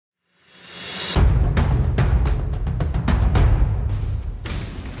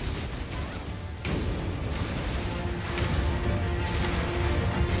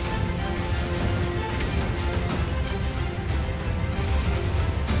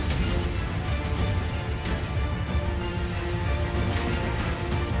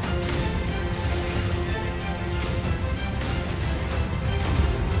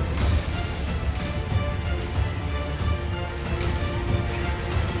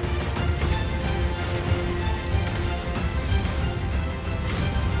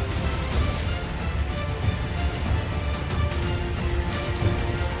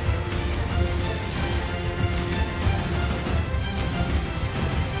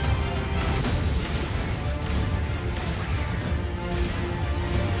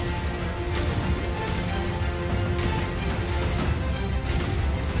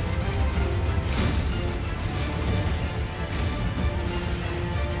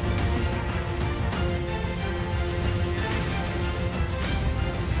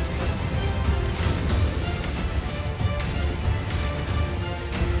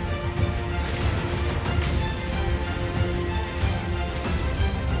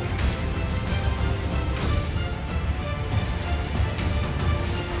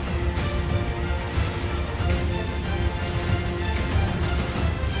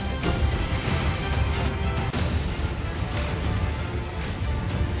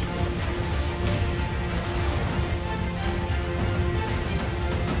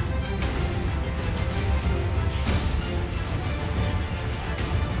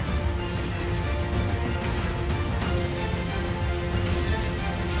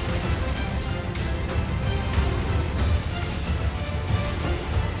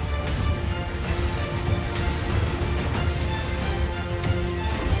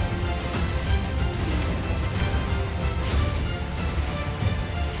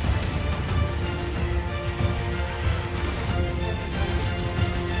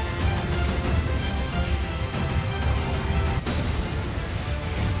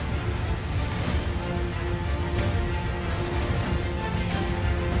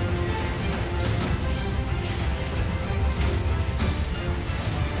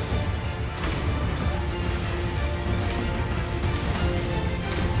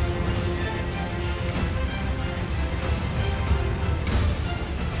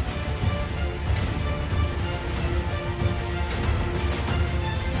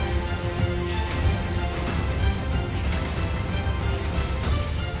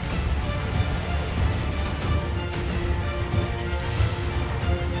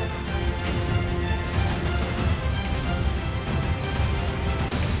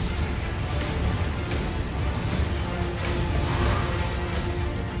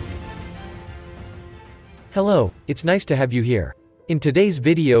Hello, it's nice to have you here. In today's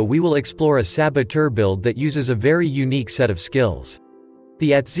video we will explore a Saboteur build that uses a very unique set of skills.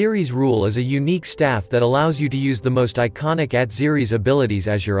 The ATZIRI'S rule is a unique staff that allows you to use the most iconic ATZIRI'S abilities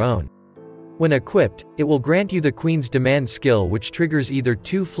as your own. When equipped, it will grant you the Queen's Demand skill, which triggers either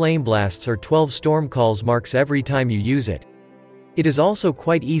 2 flame blasts or 12 storm calls marks every time you use it. It is also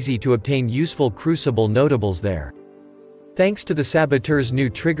quite easy to obtain useful Crucible notables there. Thanks to the Saboteur's new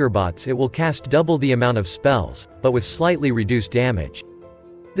trigger bots, it will cast double the amount of spells, but with slightly reduced damage.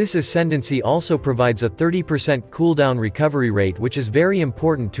 This ascendancy also provides a 30% cooldown recovery rate, which is very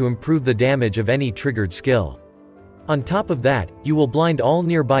important to improve the damage of any triggered skill. On top of that, you will blind all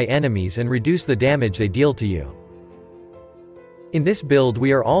nearby enemies and reduce the damage they deal to you. In this build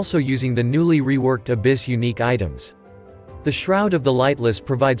we are also using the newly reworked Abyss unique items. The Shroud of the Lightless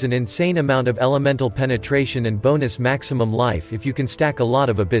provides an insane amount of elemental penetration and bonus maximum life if you can stack a lot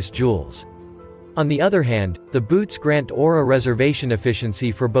of Abyss jewels. On the other hand, the boots grant aura reservation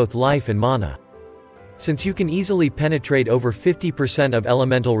efficiency for both life and mana. Since you can easily penetrate over 50% of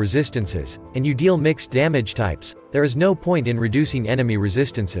elemental resistances, and you deal mixed damage types, there is no point in reducing enemy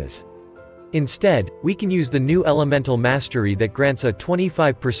resistances. Instead, we can use the new Elemental Mastery that grants a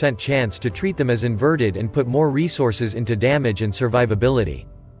 25% chance to treat them as inverted and put more resources into damage and survivability.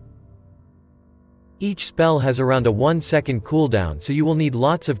 Each spell has around a 1-second cooldown, so you will need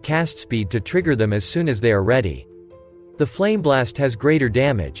lots of cast speed to trigger them as soon as they are ready. The Flame Blast has greater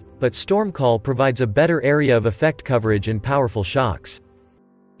damage, but Storm Call provides a better area of effect coverage and powerful shocks.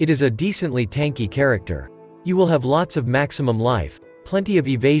 It is a decently tanky character. You will have lots of maximum life, plenty of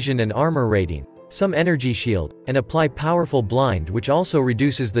evasion and armor rating, some energy shield, and apply powerful blind, which also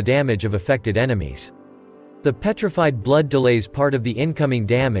reduces the damage of affected enemies. The Petrified Blood delays part of the incoming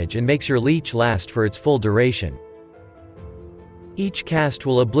damage and makes your leech last for its full duration. Each cast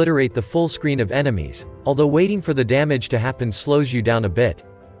will obliterate the full screen of enemies, although waiting for the damage to happen slows you down a bit.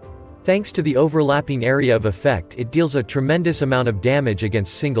 Thanks to the overlapping area of effect, it deals a tremendous amount of damage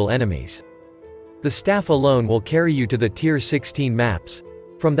against single enemies. The staff alone will carry you to the tier 16 maps.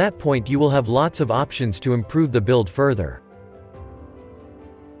 From that point you will have lots of options to improve the build further.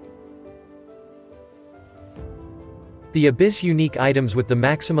 The Abyss unique items with the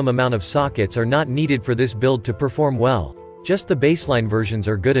maximum amount of sockets are not needed for this build to perform well, just the baseline versions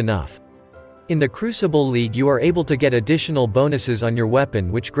are good enough. In the Crucible League you are able to get additional bonuses on your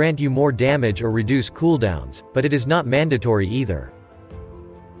weapon which grant you more damage or reduce cooldowns, but it is not mandatory either.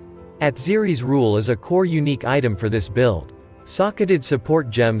 ATZIRI'S rule is a core unique item for this build. Socketed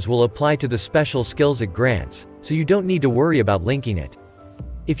support gems will apply to the special skills it grants, so you don't need to worry about linking it.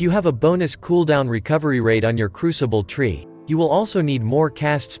 If you have a bonus cooldown recovery rate on your Crucible tree, you will also need more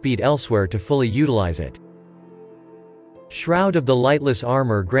cast speed elsewhere to fully utilize it. Shroud of the Lightless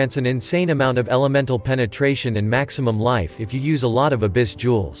armor grants an insane amount of elemental penetration and maximum life if you use a lot of Abyss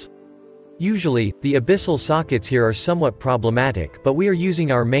jewels. Usually, the abyssal sockets here are somewhat problematic, but we are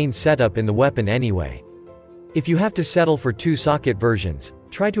using our main setup in the weapon anyway. If you have to settle for 2 socket versions,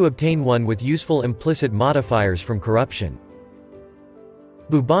 try to obtain one with useful implicit modifiers from corruption.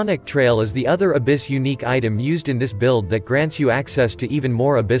 Bubonic Trail is the other Abyss unique item used in this build that grants you access to even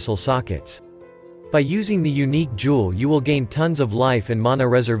more abyssal sockets. By using the unique jewel you will gain tons of life and mana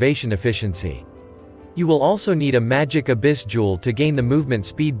reservation efficiency. You will also need a magic Abyss jewel to gain the movement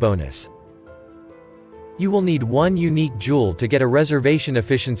speed bonus. You will need 1 unique jewel to get a reservation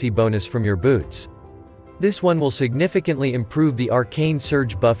efficiency bonus from your boots. This one will significantly improve the arcane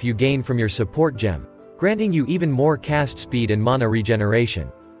surge buff you gain from your support gem, granting you even more cast speed and mana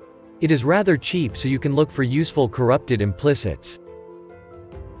regeneration. It is rather cheap, so you can look for useful corrupted implicits.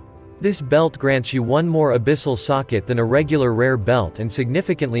 This belt grants you 1 more abyssal socket than a regular rare belt and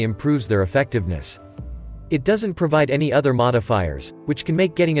significantly improves their effectiveness. It doesn't provide any other modifiers, which can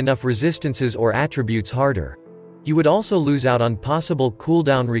make getting enough resistances or attributes harder. You would also lose out on possible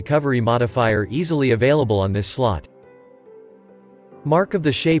cooldown recovery modifier easily available on this slot. Mark of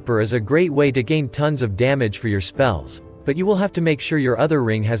the Shaper is a great way to gain tons of damage for your spells, but you will have to make sure your other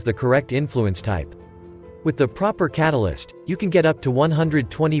ring has the correct influence type. With the proper catalyst, you can get up to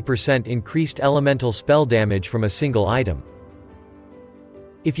 120% increased elemental spell damage from a single item.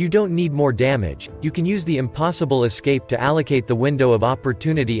 If you don't need more damage, you can use the Impossible Escape to allocate the window of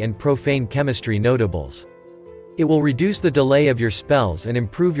opportunity and Profane Chemistry notables. It will reduce the delay of your spells and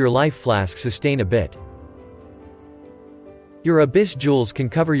improve your life flask sustain a bit. Your Abyss jewels can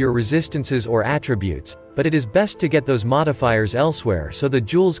cover your resistances or attributes, but it is best to get those modifiers elsewhere so the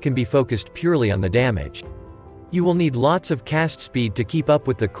jewels can be focused purely on the damage. You will need lots of cast speed to keep up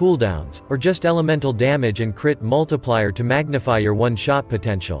with the cooldowns, or just elemental damage and crit multiplier to magnify your one-shot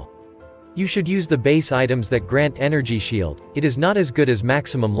potential. You should use the base items that grant energy shield. It is not as good as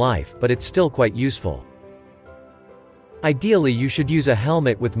maximum life, but it's still quite useful. Ideally you should use a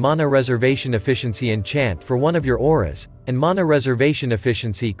helmet with mana reservation efficiency enchant for one of your auras, and mana reservation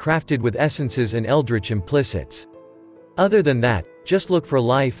efficiency crafted with essences and eldritch implicits. Other than that, just look for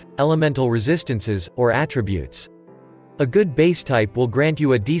life, elemental resistances, or attributes. A good base type will grant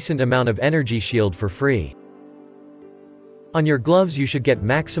you a decent amount of energy shield for free. On your gloves you should get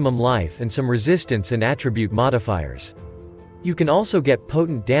maximum life and some resistance and attribute modifiers. You can also get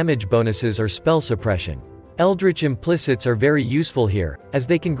potent damage bonuses or spell suppression. Eldritch implicits are very useful here, as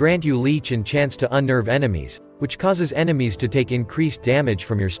they can grant you leech and chance to unnerve enemies, which causes enemies to take increased damage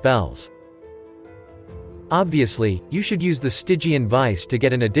from your spells. Obviously, you should use the Stygian Vice to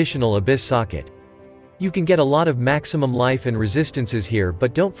get an additional Abyss socket. You can get a lot of maximum life and resistances here,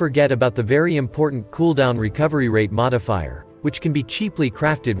 but don't forget about the very important cooldown recovery rate modifier, which can be cheaply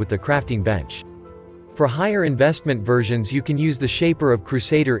crafted with the crafting bench. For higher investment versions you can use the Shaper of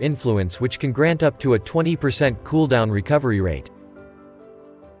Crusader Influence, which can grant up to a 20% cooldown recovery rate.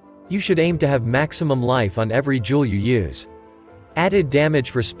 You should aim to have maximum life on every jewel you use. Added damage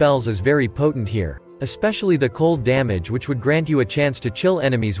for spells is very potent here, especially the cold damage, which would grant you a chance to chill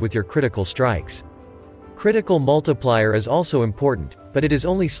enemies with your critical strikes. Critical multiplier is also important, but it is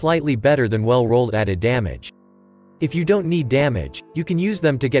only slightly better than well-rolled added damage. If you don't need damage, you can use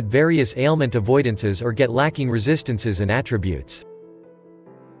them to get various ailment avoidances or get lacking resistances and attributes.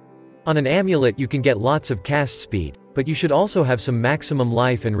 On an amulet you can get lots of cast speed, but you should also have some maximum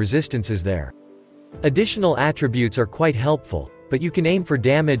life and resistances there. Additional attributes are quite helpful, but you can aim for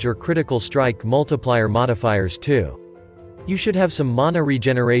damage or critical strike multiplier modifiers too. You should have some mana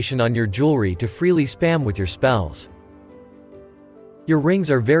regeneration on your jewelry to freely spam with your spells. Your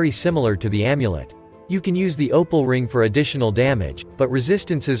rings are very similar to the amulet. You can use the opal ring for additional damage, but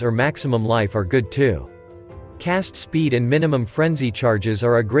resistances or maximum life are good too. Cast speed and minimum frenzy charges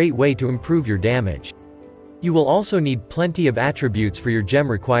are a great way to improve your damage. You will also need plenty of attributes for your gem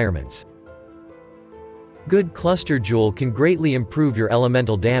requirements. Good cluster jewel can greatly improve your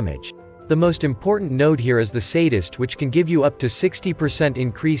elemental damage. The most important node here is the Sadist, which can give you up to 60%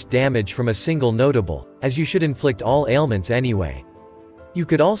 increased damage from a single notable, as you should inflict all ailments anyway. You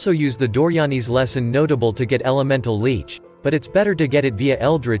could also use the Doryani's Lesson notable to get Elemental Leech, but it's better to get it via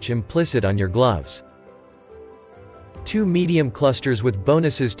Eldritch implicit on your gloves. 2 medium clusters with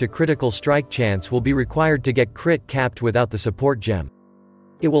bonuses to critical strike chance will be required to get crit capped without the support gem.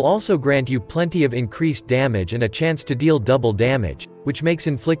 It will also grant you plenty of increased damage and a chance to deal double damage, which makes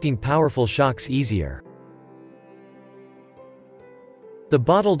inflicting powerful shocks easier. The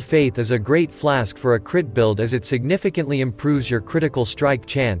Bottled Faith is a great flask for a crit build, as it significantly improves your critical strike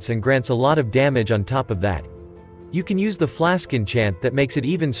chance and grants a lot of damage on top of that. You can use the flask enchant that makes it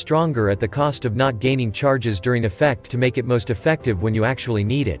even stronger at the cost of not gaining charges during effect to make it most effective when you actually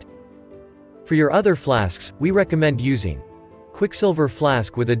need it. For your other flasks, we recommend using Quicksilver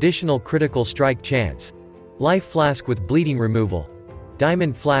Flask with additional critical strike chance, Life Flask with bleeding removal,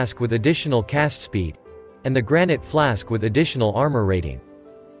 Diamond Flask with additional cast speed, and the Granite Flask with additional armor rating.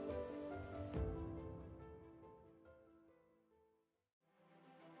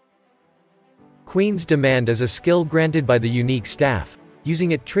 Queen's Demand is a skill granted by the unique staff.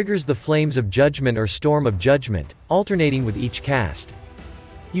 Using it triggers the Flames of Judgment or Storm of Judgment, alternating with each cast.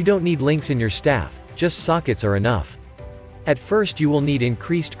 You don't need links in your staff, just sockets are enough. At first you will need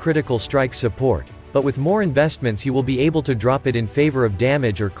increased critical strike support, but with more investments you will be able to drop it in favor of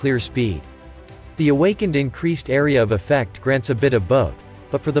damage or clear speed. The Awakened increased area of effect grants a bit of both,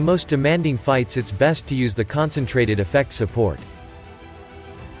 but for the most demanding fights it's best to use the concentrated effect support.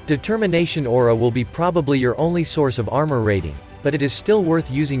 Determination Aura will be probably your only source of armor rating, but it is still worth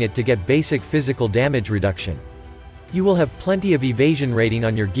using it to get basic physical damage reduction. You will have plenty of evasion rating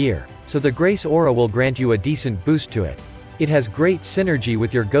on your gear, so the Grace Aura will grant you a decent boost to it. It has great synergy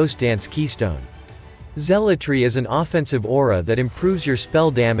with your Ghost Dance Keystone. Zealotry is an offensive aura that improves your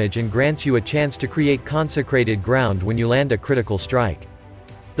spell damage and grants you a chance to create consecrated ground when you land a critical strike.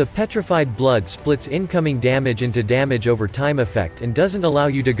 The Petrified Blood splits incoming damage into damage over time effect and doesn't allow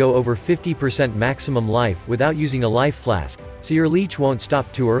you to go over 50% maximum life without using a life flask, so your leech won't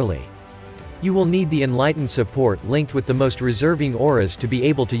stop too early. You will need the Enlightened support linked with the most reserving auras to be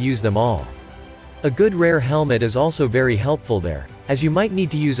able to use them all. A good rare helmet is also very helpful there, as you might need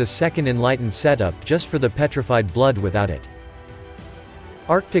to use a second Enlightened setup just for the Petrified Blood without it.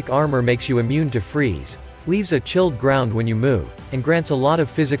 Arctic Armor makes you immune to freeze, leaves a chilled ground when you move, and grants a lot of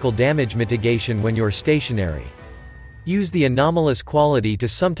physical damage mitigation when you're stationary. Use the anomalous quality to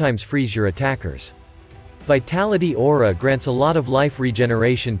sometimes freeze your attackers. Vitality Aura grants a lot of life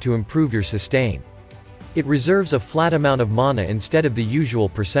regeneration to improve your sustain. It reserves a flat amount of mana instead of the usual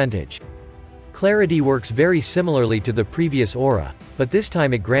percentage. Clarity works very similarly to the previous aura, but this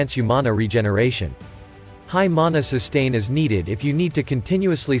time it grants you mana regeneration. High mana sustain is needed if you need to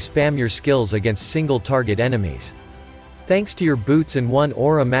continuously spam your skills against single target enemies. Thanks to your boots and 1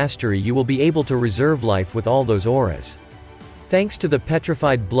 aura mastery, you will be able to reserve life with all those auras. Thanks to the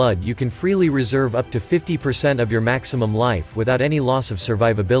petrified blood, you can freely reserve up to 50% of your maximum life without any loss of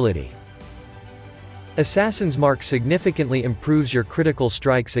survivability. Assassin's Mark significantly improves your critical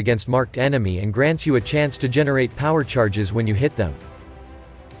strikes against marked enemy and grants you a chance to generate power charges when you hit them.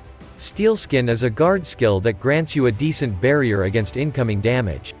 Steelskin is a guard skill that grants you a decent barrier against incoming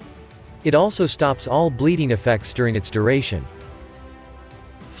damage. It also stops all bleeding effects during its duration.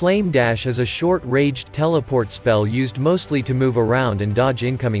 Flame Dash is a short-ranged teleport spell used mostly to move around and dodge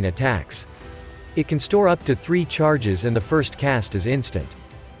incoming attacks. It can store up to 3 charges and the first cast is instant.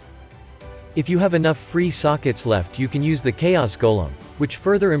 If you have enough free sockets left, you can use the Chaos Golem, which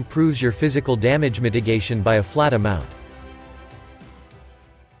further improves your physical damage mitigation by a flat amount.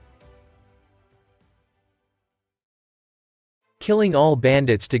 Killing all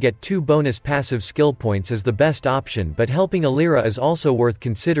bandits to get 2 bonus passive skill points is the best option, but helping Alira is also worth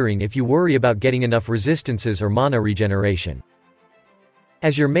considering if you worry about getting enough resistances or mana regeneration.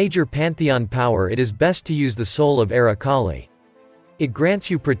 As your major Pantheon power, it is best to use the Soul of Arakali. It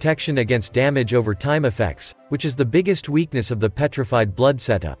grants you protection against damage over time effects, which is the biggest weakness of the Petrified Blood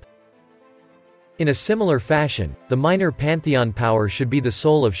setup. In a similar fashion, the minor Pantheon power should be the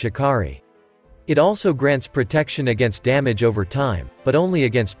Soul of Shikari. It also grants protection against damage over time, but only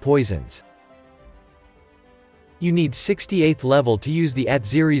against poisons. You need 68th level to use the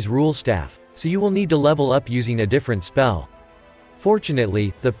ATZIRI'S rule staff, so you will need to level up using a different spell.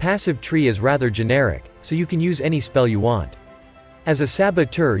 Fortunately, the passive tree is rather generic, so you can use any spell you want. As a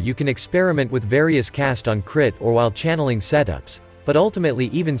Saboteur, you can experiment with various cast on crit or while channeling setups, but ultimately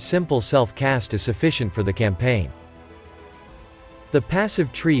even simple self-cast is sufficient for the campaign. The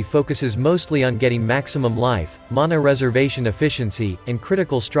passive tree focuses mostly on getting maximum life, mana reservation efficiency, and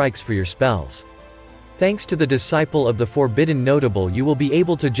critical strikes for your spells. Thanks to the Disciple of the Forbidden Notable, you will be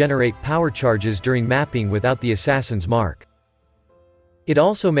able to generate power charges during mapping without the Assassin's Mark. It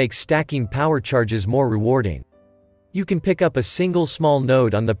also makes stacking power charges more rewarding. You can pick up a single small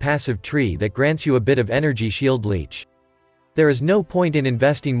node on the passive tree that grants you a bit of energy shield leech. There is no point in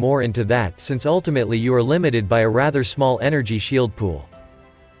investing more into that, since ultimately you are limited by a rather small energy shield pool.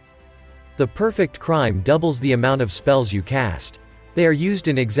 The Perfect Crime doubles the amount of spells you cast. They are used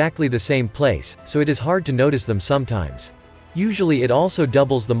in exactly the same place, so it is hard to notice them sometimes. Usually it also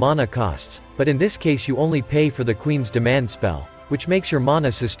doubles the mana costs, but in this case you only pay for the Queen's Demand spell, which makes your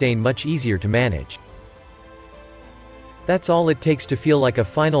mana sustain much easier to manage. That's all it takes to feel like a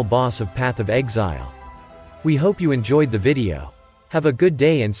final boss of Path of Exile. We hope you enjoyed the video. Have a good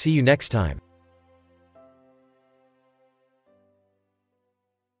day and see you next time.